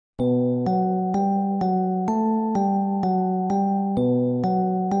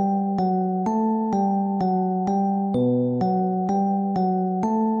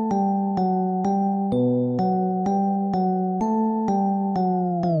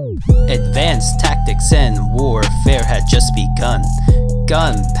Advanced tactics and warfare had just begun.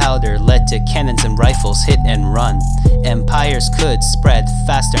 Gunpowder led to cannons and rifles hit and run. Empires could spread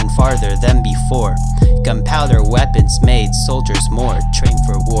faster and farther than before. Gunpowder weapons made soldiers more trained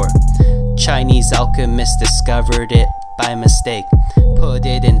for war. Chinese alchemists discovered it by mistake, put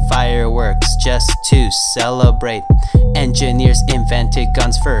it in fireworks just to celebrate. Engineers invented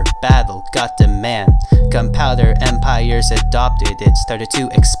guns for battle, got demand. Gunpowder empires adopted it, started to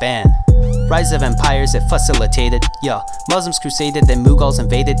expand. Rise of empires, it facilitated, Muslims crusaded, then Mughals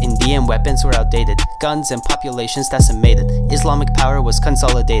invaded. Indian weapons were outdated, guns and populations decimated. Islamic power was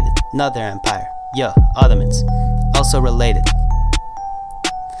consolidated, another empire, Ottomans, also related.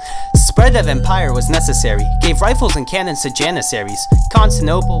 Spread of empire was necessary, gave rifles and cannons to janissaries.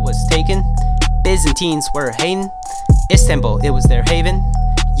 Constantinople was taken, Byzantines were hating. Istanbul, it was their haven,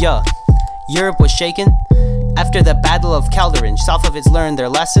 Europe was shaken. After the Battle of Calderon, south of it learned their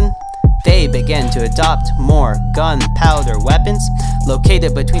lesson. They began to adopt more gunpowder weapons.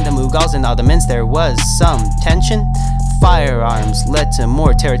 Located between the Mughals and Ottomans, there was some tension. Firearms led to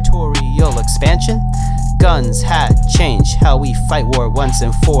more territorial expansion. Guns had changed how we fight war once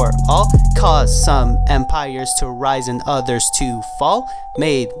and for all. Caused some empires to rise and others to fall.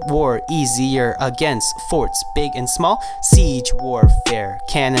 Made war easier against forts big and small. Siege warfare,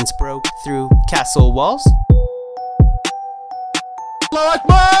 cannons broke through castle walls. Allahu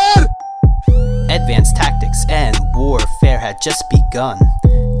Akbar! Advanced tactics and warfare had just begun.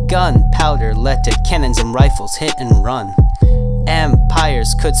 Gunpowder led to cannons and rifles hit and run.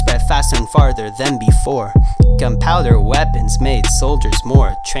 Empires could spread faster and farther than before. Gunpowder weapons made soldiers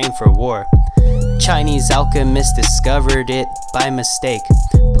more trained for war. Chinese alchemists discovered it by mistake,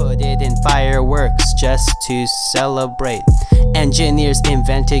 put it in fireworks just to celebrate. Engineers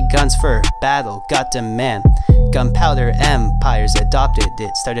invented guns for battle, got demand. Gunpowder empires adopted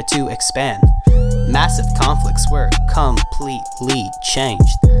it, started to expand. Massive conflicts were completely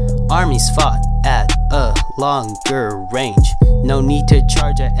changed. Armies fought at a longer range. No need to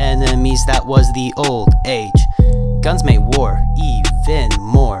charge at enemies, that was the old age. Guns made war even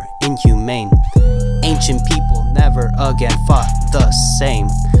more inhumane. Ancient people never again fought the same.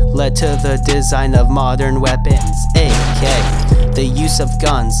 Led to the design of modern weapons, AK. The use of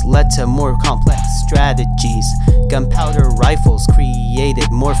guns led to more complex strategies. Gunpowder rifles created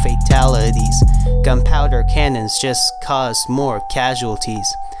more fatalities. Gunpowder cannons just caused more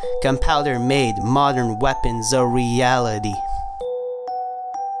casualties. Gunpowder made modern weapons a reality.